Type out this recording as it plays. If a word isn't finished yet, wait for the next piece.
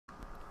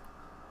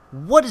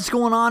What is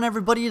going on,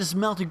 everybody? It is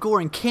Melted Gore,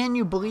 and can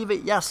you believe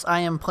it? Yes, I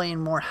am playing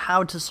more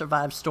How to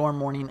Survive Storm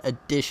Warning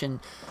Edition.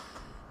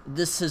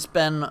 This has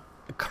been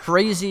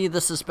crazy.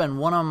 This has been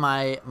one of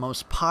my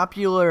most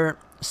popular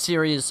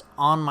series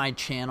on my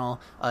channel.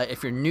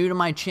 If you're new to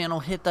my channel,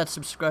 hit that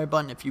subscribe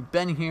button. If you've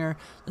been here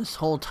this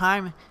whole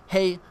time,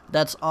 hey,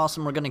 that's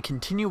awesome. We're going to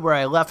continue where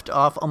I left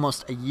off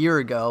almost a year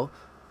ago,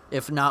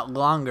 if not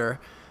longer.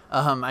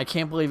 I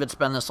can't believe it's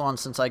been this long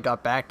since I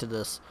got back to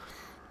this.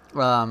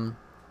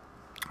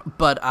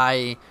 But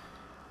I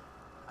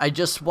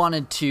just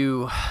wanted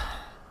to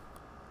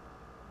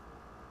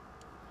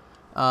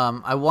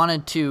I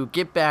wanted to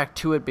get back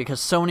to it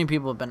because so many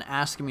people have been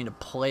asking me to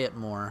play it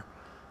more.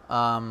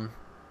 And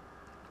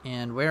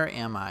where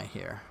am I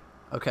here?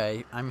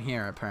 Okay, I'm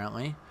here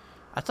apparently.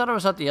 I thought I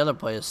was at the other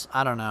place.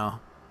 I don't know.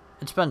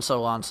 It's been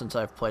so long since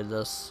I've played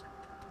this.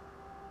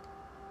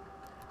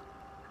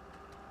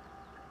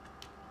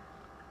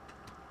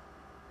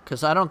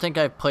 Because I don't think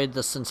I've played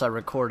this since I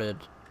recorded.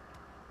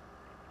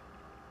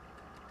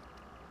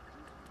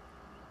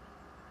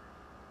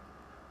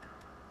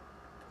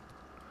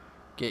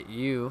 Get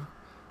you.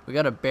 We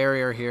got a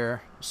barrier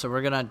here, so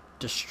we're gonna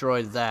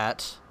destroy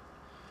that.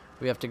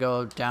 We have to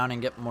go down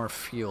and get more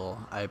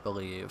fuel, I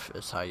believe,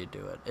 is how you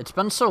do it. It's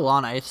been so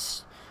long,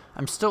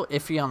 I'm still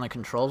iffy on the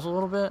controls a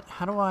little bit.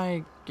 How do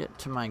I get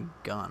to my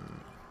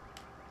gun?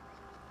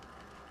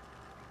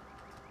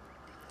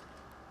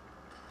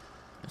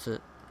 Is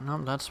it?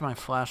 No, that's my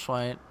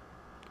flashlight.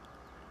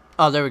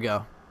 Oh, there we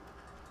go.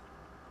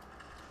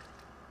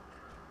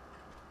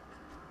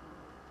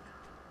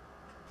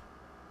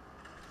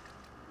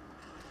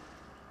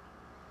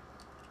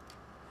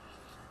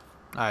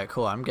 Alright,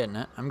 cool. I'm getting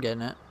it. I'm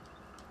getting it.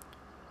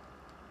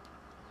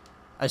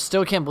 I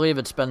still can't believe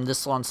it's been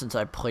this long since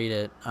I played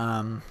it.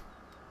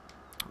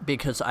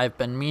 Because I've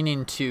been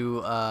meaning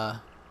to... oh,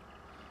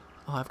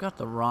 I've got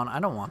the wrong... I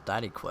don't want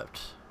that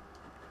equipped.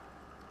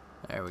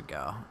 There we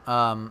go.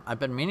 I've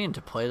been meaning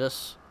to play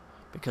this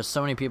because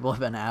so many people have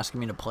been asking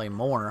me to play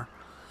more.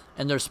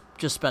 And there's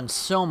just been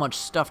so much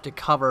stuff to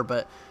cover.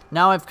 But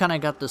now I've kind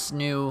of got this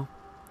new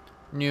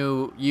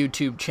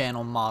YouTube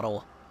channel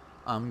model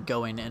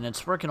going, and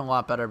it's working a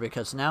lot better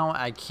because now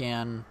I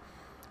can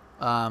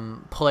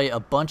play a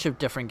bunch of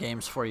different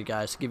games for you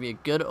guys, give you a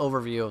good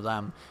overview of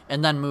them,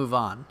 and then move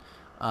on.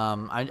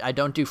 I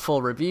don't do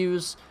full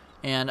reviews,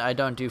 and I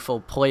don't do full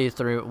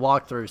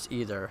walkthroughs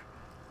either.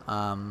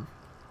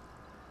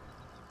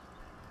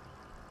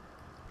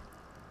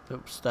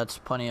 Oops, that's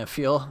plenty of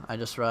fuel. I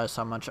just realized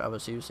how much I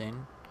was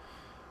using.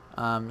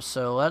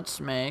 So let's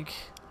make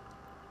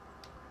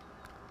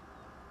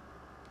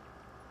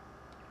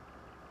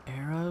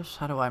arrows?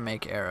 How do I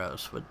make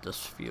arrows with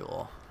this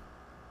fuel?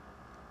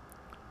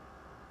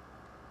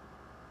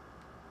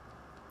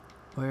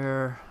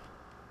 Where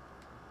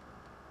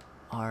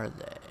are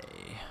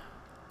they?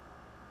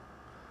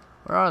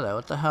 Where are they?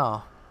 What the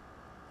hell?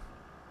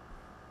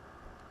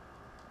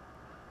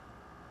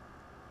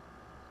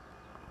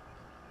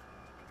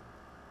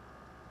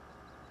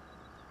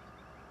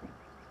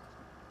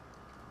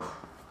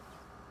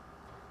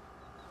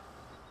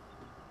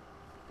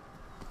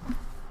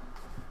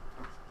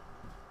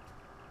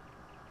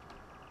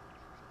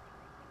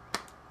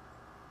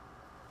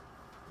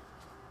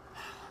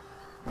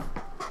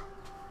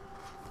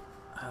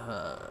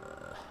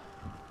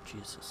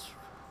 Jesus.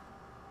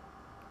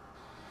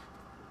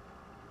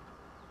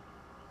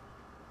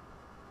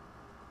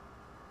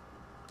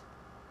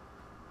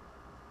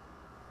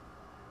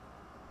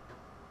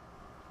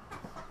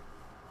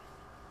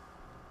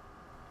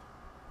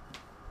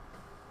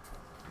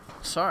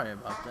 Sorry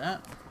about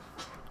that.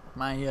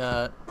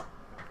 My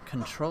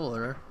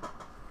controller. What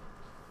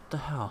the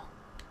hell?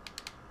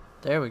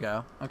 There we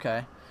go.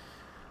 Okay.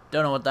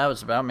 Don't know what that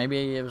was about.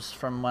 Maybe it was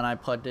from when I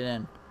plugged it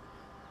in.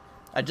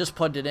 I just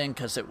plugged it in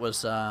because it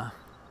was, I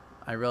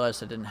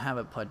realized I didn't have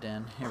it plugged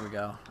in. Here we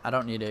go. I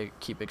don't need to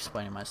keep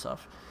explaining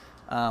myself.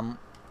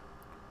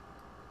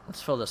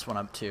 Let's fill this one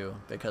up too,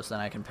 because then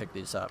I can pick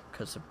these up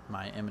because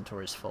my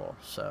inventory's full.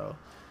 So,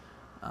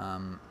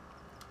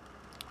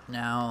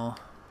 now,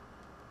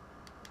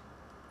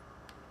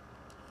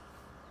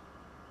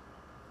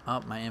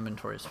 oh, my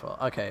inventory's full.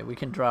 Okay, we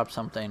can drop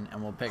something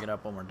and we'll pick it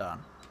up when we're done.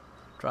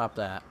 Drop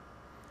that.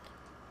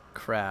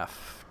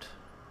 Craft.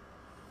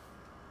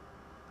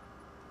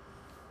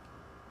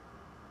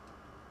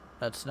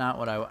 That's not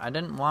what I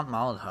didn't want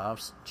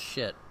Molotovs.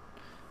 Shit.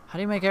 How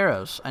do you make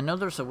arrows? I know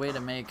there's a way to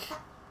make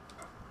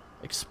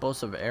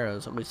explosive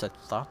arrows. At least I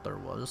thought there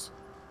was.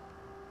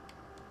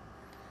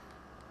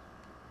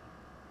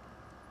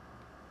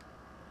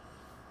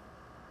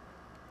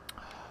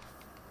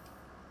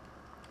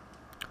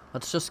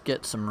 Let's just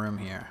get some room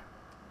here.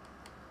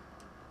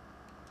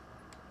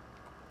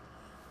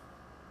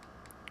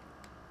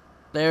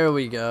 There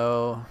we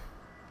go.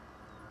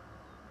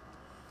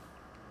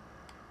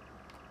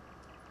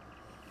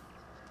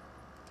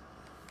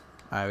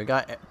 Alright, we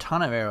got a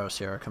ton of arrows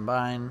here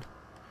combined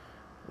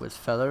with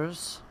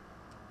feathers.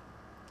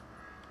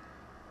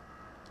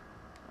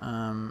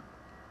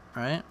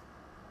 Right?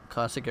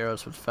 Classic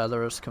arrows with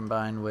feathers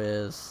combined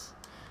with...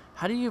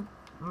 How do you...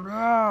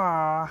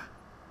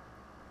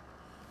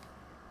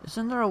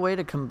 Isn't there a way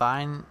to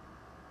combine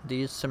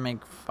these to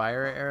make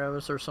fire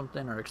arrows or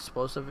something, or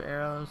explosive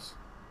arrows?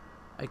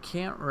 I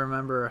can't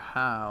remember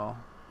how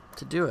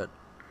to do it.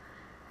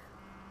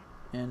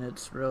 And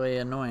it's really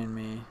annoying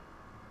me.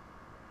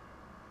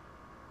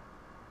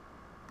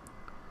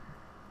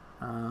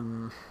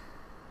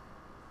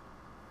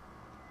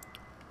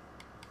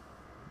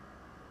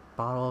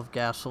 Bottle of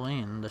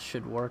gasoline. This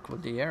should work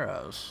with the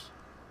arrows.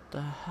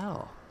 The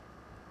hell?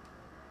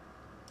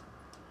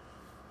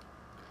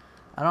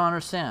 I don't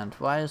understand.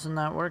 Why isn't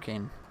that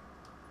working?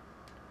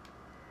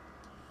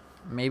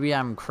 Maybe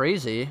I'm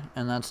crazy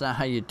and that's not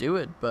how you do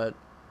it, but...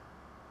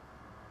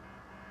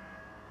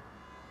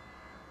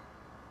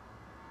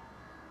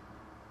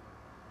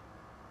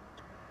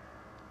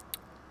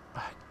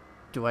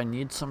 Do I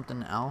need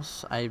something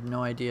else? I have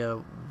no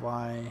idea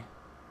why.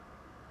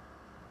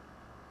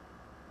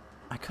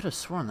 I could have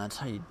sworn that's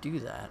how you do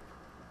that.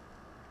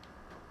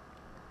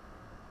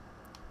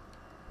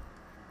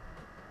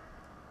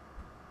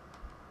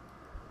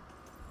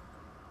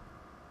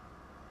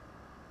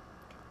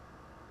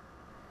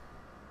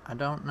 I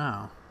don't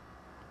know.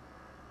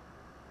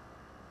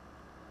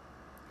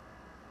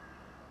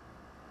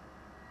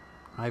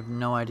 I have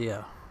no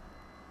idea.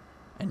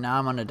 And now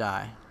I'm gonna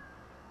die.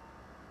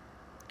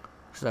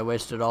 Because I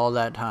wasted all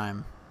that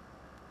time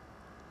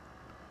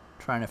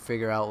trying to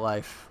figure out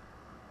life.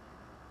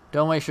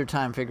 Don't waste your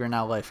time figuring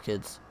out life,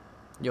 kids.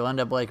 You'll end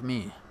up like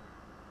me,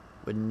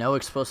 with no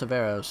explosive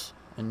arrows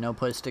and no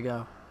place to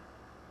go.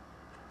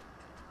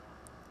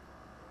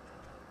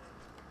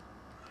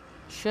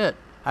 Shit.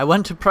 I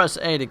went to press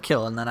A to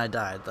kill and then I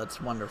died. That's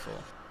wonderful.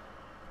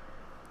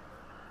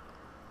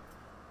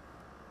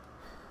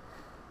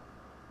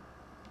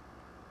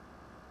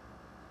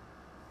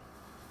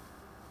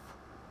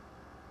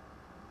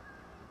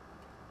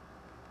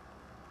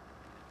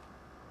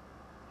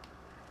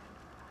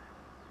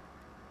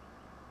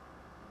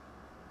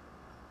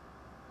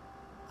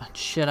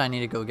 Shit, I need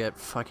to go get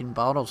fucking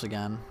bottles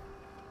again.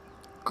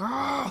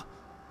 Grr!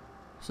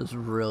 This is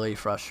really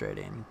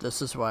frustrating.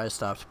 This is why I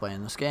stopped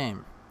playing this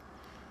game.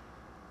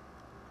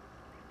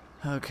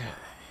 Okay.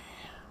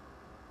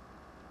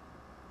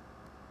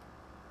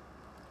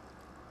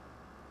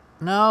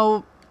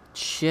 No.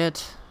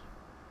 Shit.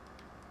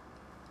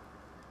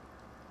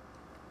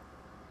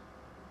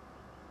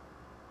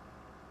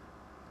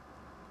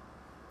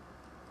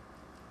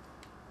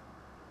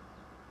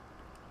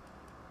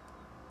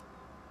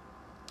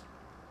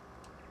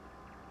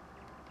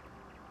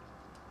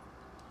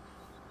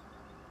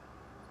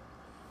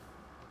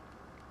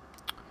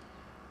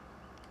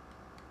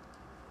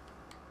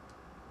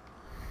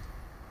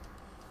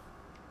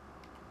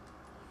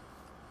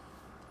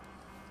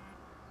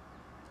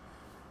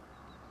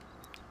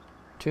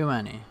 Too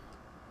many.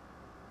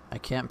 I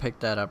can't pick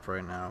that up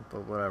right now,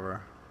 but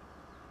whatever.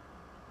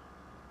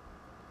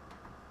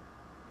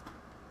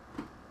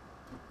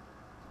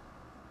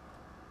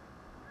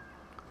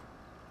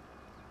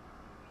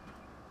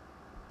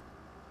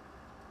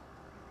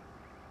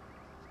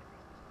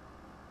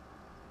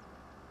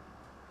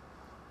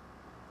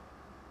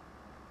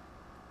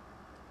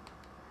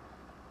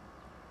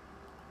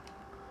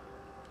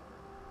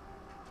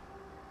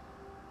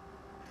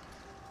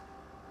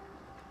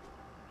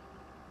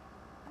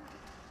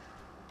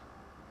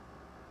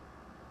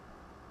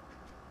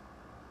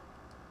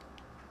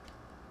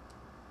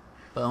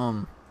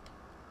 Boom.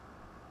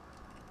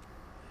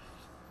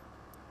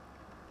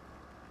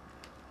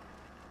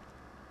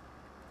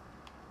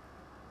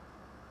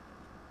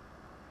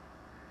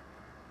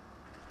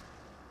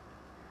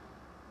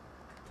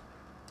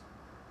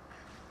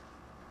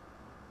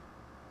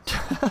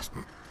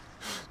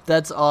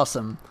 That's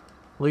awesome.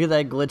 Look at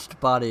that glitched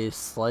body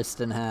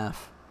sliced in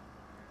half.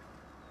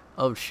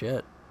 Oh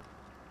shit.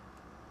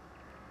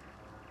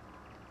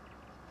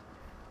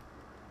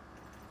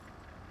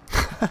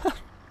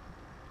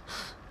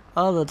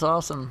 Oh, that's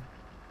awesome.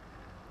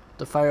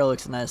 The fire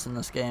looks nice in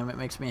this game. It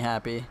makes me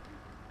happy.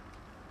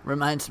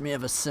 Reminds me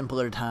of a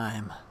simpler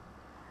time.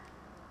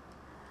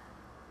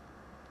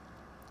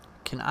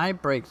 Can I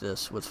break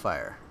this with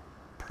fire?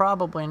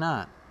 Probably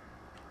not.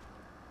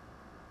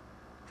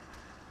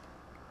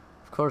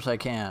 Of course I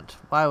can't.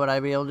 Why would I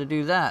be able to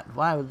do that?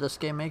 Why would this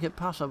game make it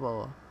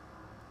possible?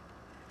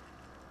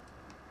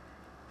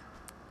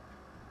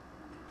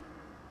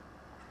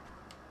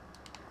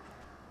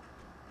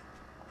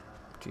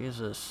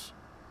 Jesus.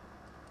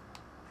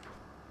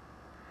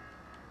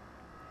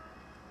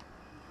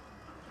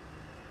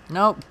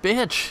 No,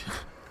 bitch.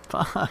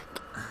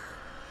 Fuck.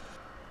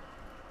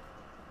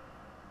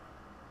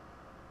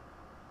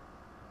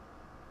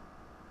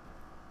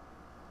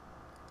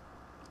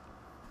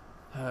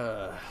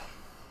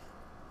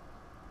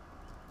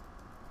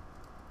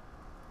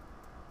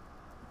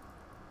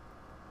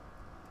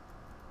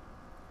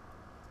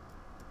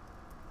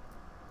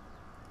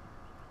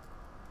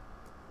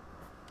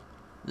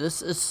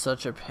 This is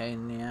such a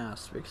pain in the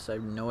ass because I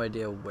have no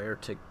idea where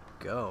to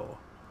go.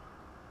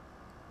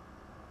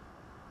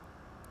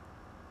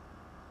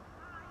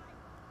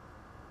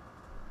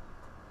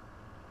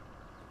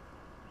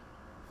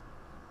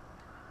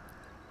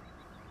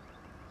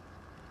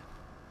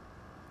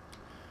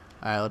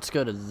 Alright, let's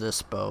go to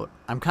this boat.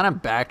 I'm kind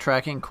of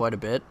backtracking quite a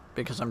bit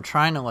because I'm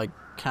trying to, like,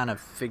 kind of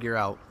figure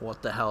out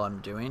what the hell I'm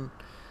doing.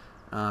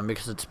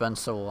 Because it's been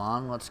so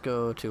long. Let's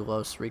go to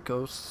Los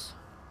Ricos.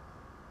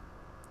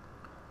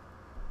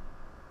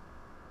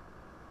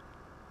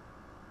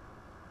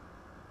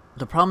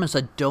 The problem is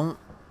I don't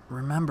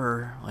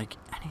remember, like,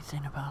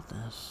 anything about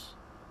this.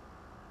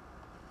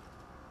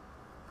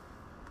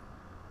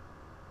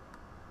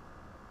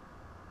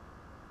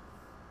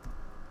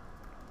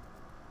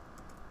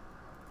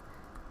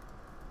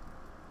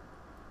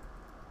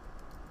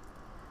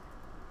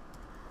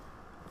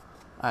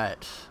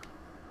 Alright.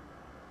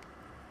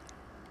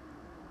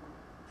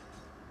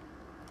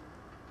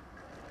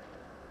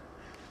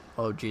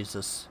 Oh,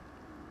 Jesus.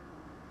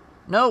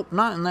 Nope,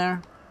 not in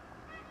there.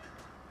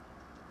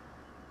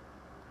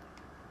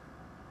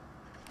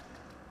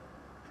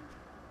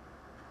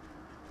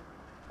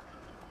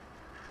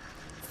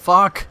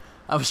 Fuck!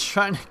 I was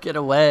trying to get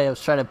away. I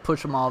was trying to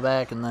push them all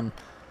back and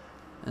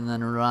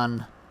then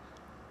run.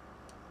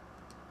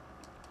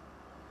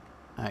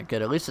 Alright,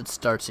 good. At least it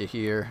starts you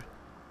here.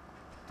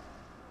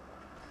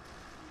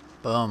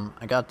 Boom.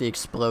 I got the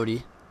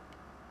explodey.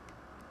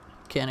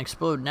 Can't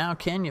explode now,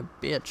 can you,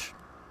 bitch?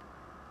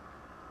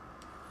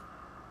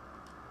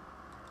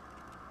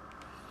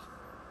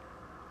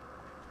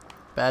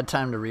 Bad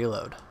time to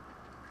reload.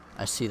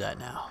 I see that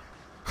now.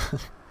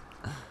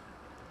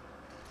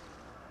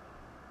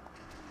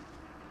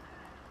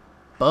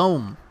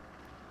 Boom.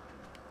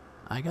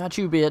 I got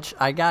you, bitch.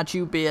 I got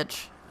you,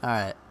 bitch.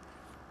 Alright.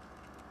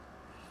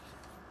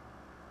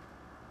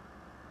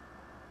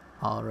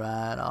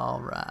 Alright,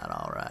 alright,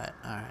 alright,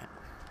 alright.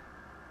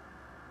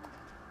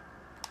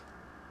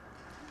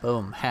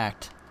 Boom.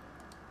 Hacked.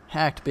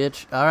 Hacked,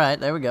 bitch. Alright,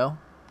 there we go.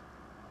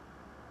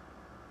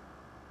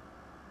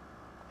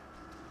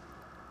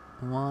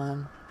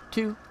 1,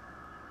 2,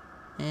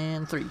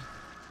 and 3.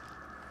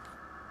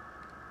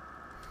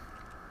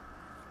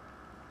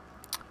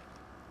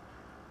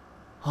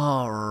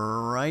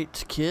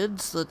 Alright,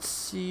 kids, let's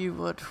see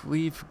what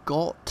we've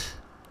got.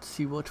 It's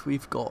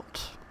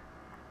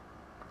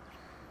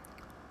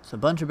a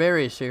bunch of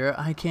berries here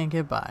I can't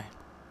get by.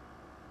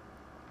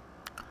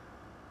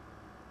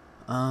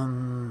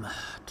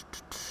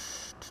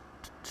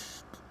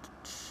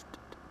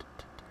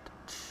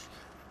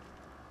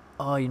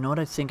 Oh, you know what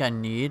I think I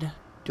need?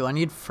 Do I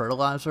need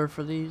fertilizer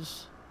for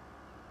these?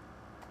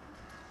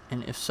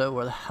 And if so,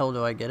 where the hell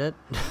do I get it?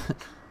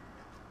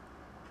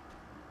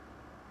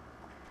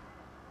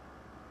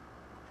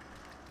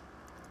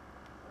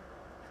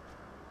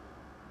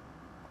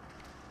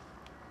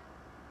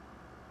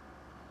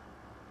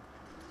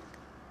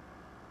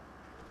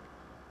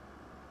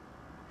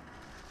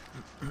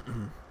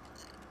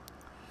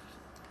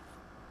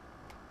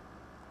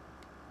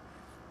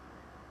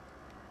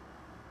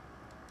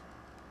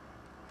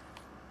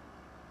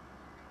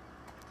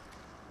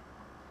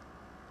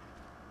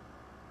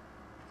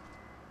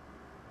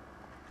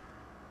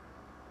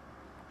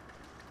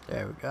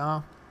 There we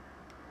go.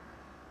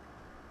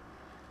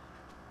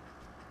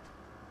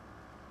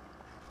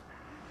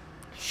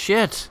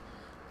 Shit!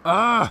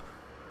 Ah!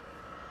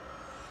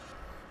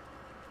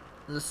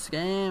 This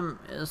game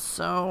is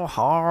so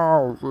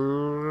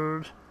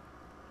hard.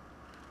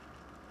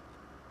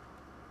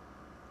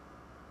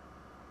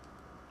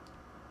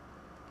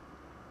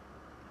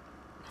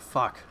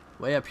 Fuck.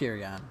 Way up here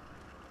again.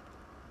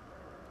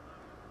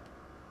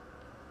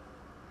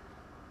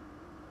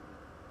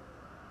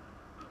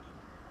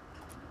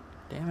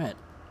 Damn it.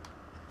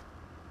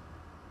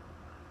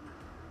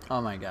 Oh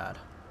my god.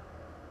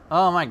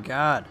 Oh my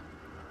god.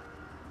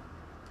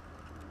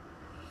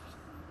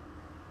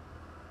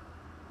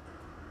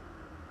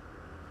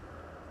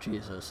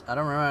 Jesus. I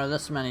don't remember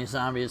this many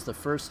zombies the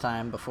first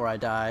time before I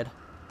died.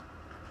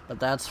 But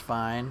that's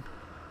fine.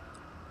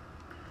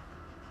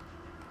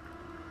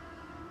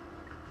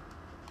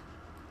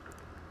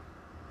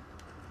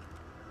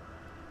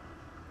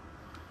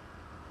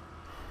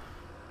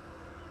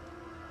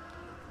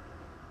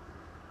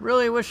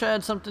 Really wish I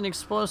had something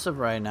explosive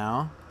right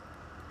now.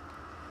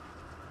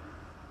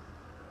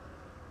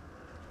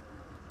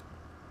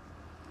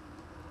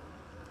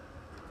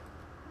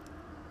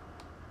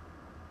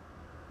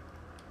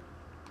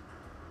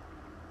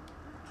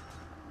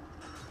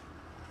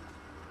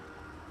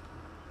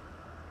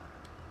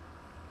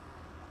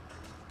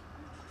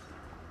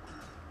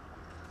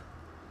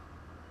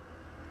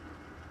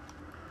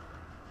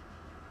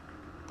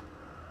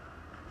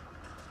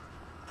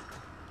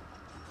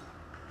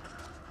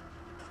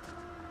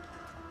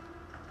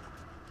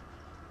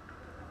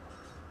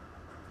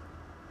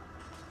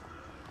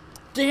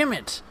 Damn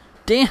it!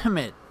 Damn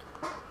it!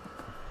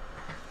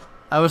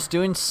 I was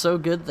doing so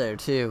good there,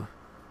 too.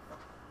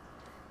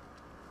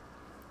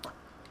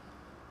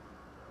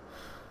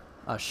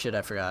 Oh shit,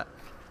 I forgot.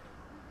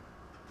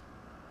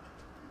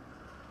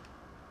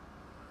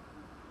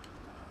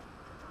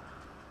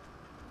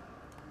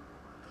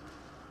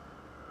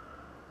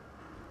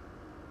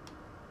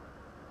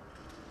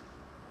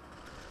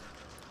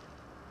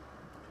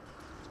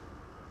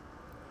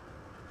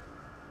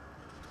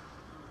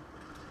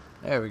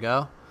 There we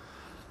go.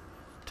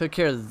 Took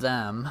care of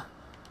them.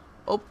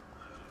 Oh.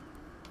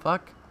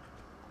 Fuck.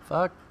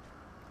 Fuck.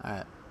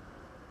 Alright.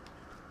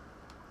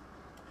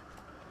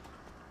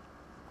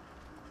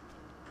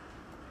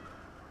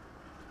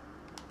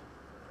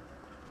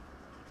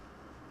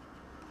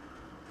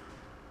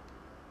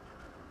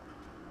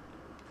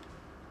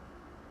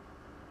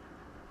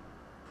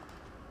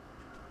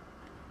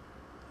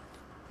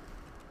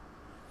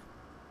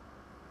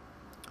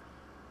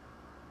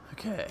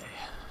 Okay.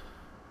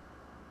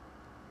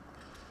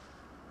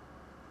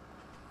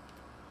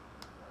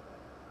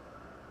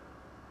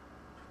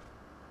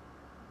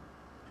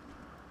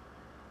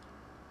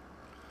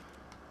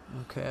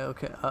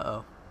 Okay.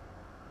 Uh-oh.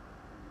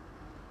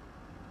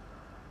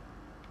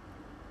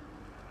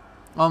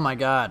 Oh my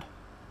god.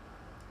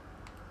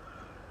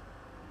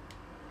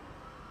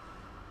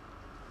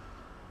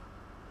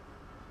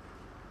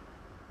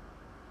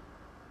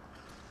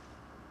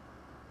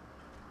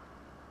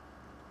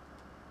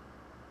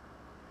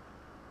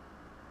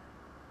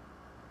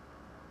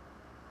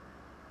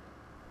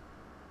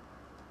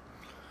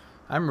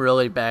 I'm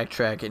really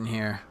backtracking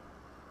here.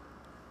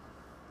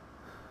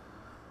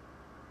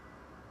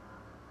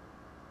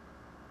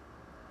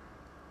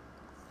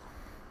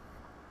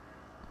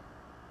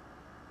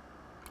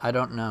 I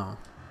don't know.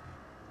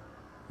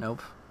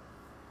 Nope.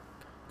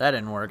 That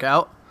didn't work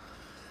out.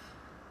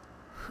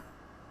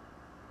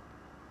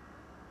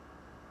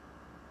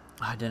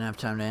 I didn't have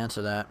time to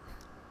answer that.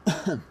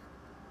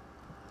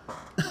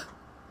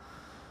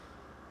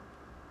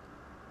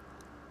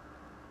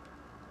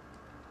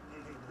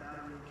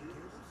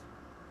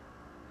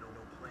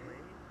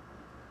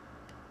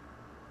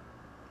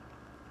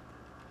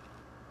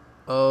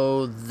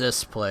 Oh,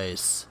 this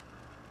place.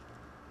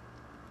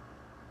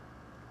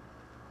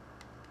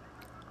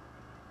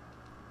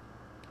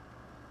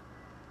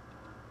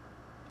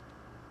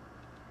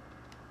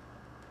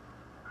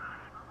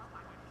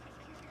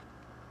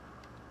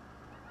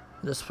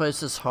 This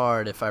place is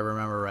hard if I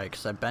remember right,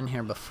 because I've been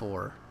here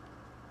before.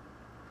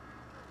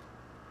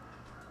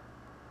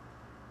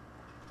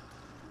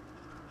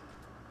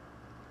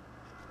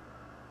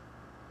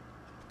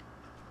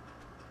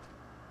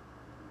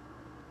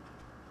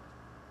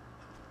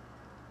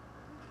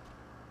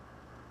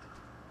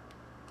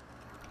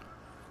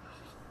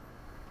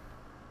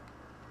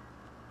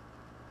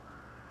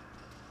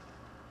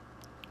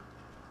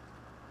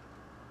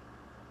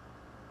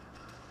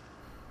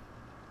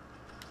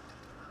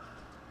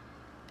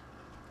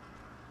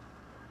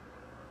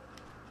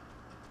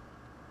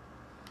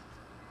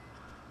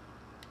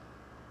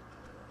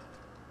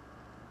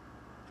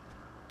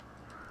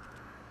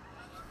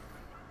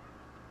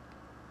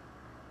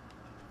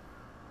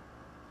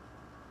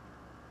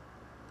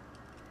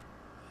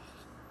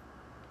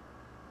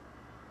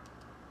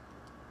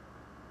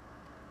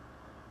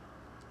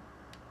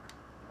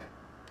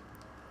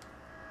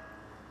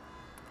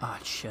 Ah,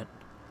 shit.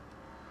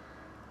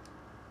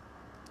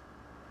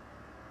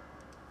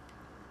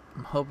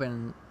 I'm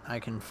hoping I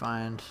can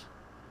find...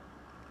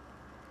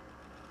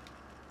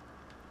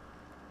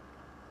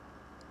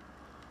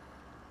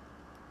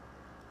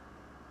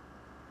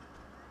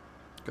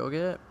 Go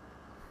get it.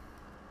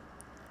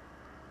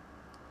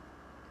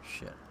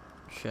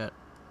 Shit.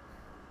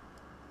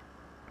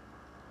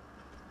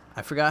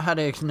 I forgot how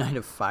to ignite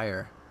a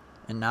fire.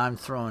 And now I'm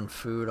throwing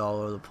food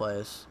all over the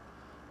place.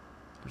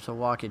 There's a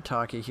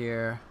walkie-talkie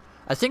here.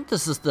 I think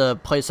this is the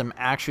place I'm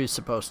actually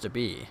supposed to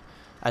be.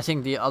 I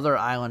think the other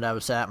island I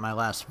was at in my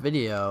last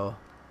video,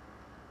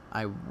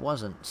 I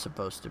wasn't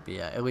supposed to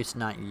be at least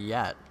not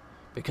yet,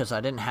 because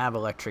I didn't have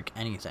electric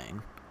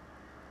anything.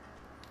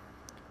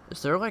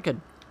 Is there like a...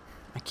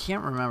 I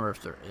can't remember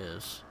if there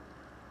is.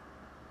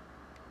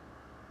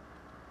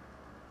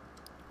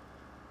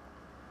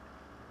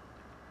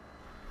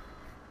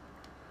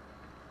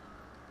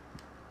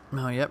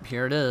 Oh, yep,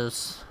 here it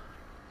is.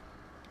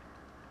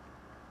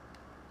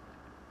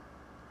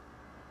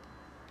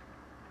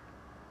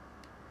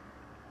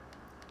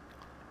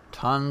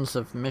 Tons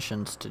of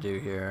missions to do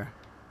here.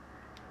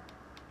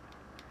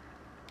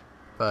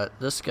 But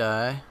this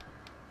guy...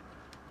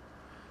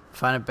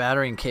 Find a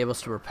battery and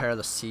cables to repair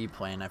the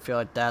seaplane. I feel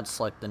like that's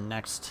like the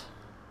next...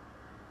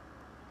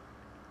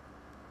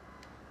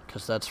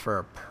 Because that's for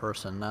a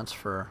person. That's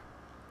for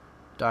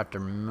Dr.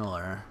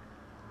 Miller.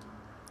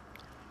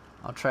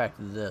 I'll track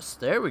this.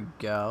 There we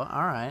go.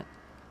 Alright.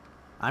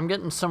 I'm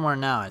getting somewhere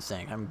now, I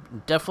think.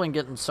 I'm definitely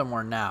getting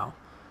somewhere now.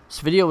 This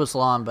video was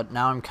long, but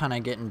now I'm kind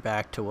of getting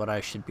back to what I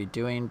should be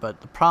doing.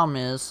 But the problem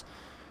is,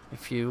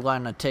 if you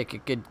want to take a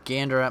good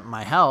gander at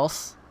my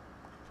health...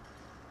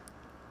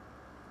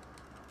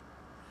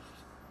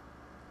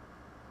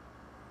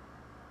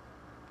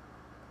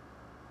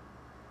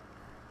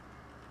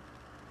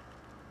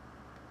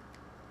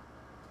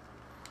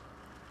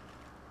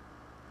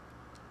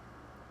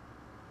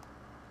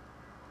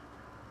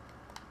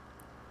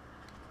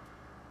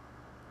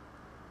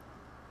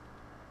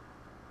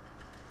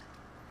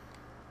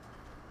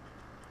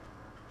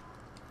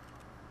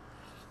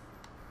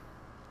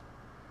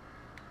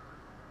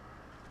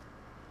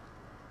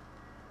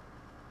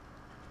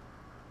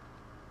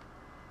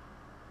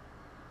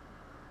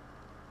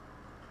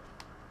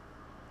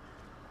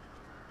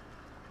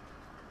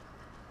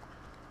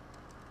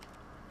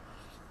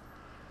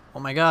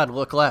 my god,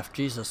 look left.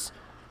 Jesus.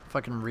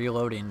 Fucking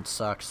reloading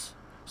sucks.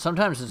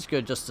 Sometimes it's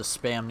good just to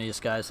spam these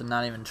guys and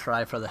not even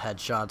try for the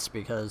headshots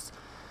because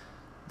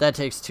that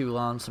takes too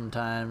long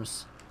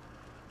sometimes.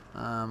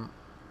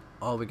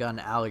 Oh, we got an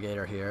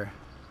alligator here.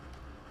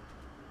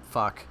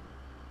 Fuck.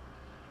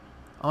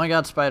 Oh my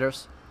god,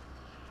 spiders.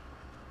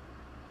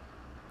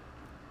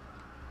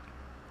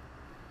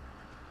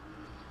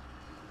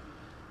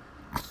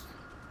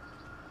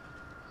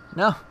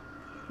 No.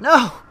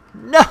 No.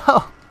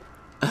 No.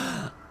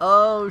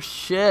 Oh,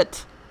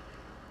 shit.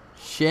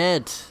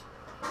 Shit.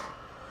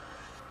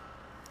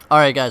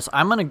 Alright, guys.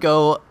 I'm going to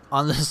go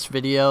on this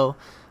video.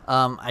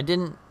 I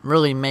didn't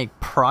really make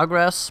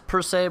progress,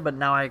 per se, but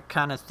now I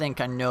kind of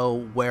think I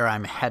know where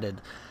I'm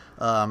headed.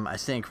 I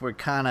think we're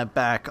kind of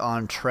back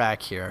on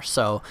track here.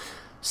 So,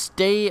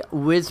 stay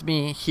with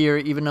me here,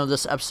 even though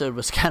this episode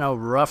was kind of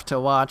rough to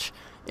watch.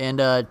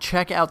 And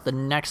check out the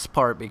next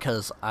part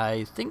because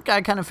I think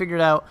I kind of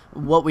figured out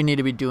what we need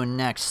to be doing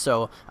next.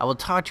 So I will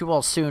talk to you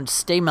all soon.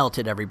 Stay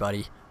melted,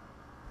 everybody.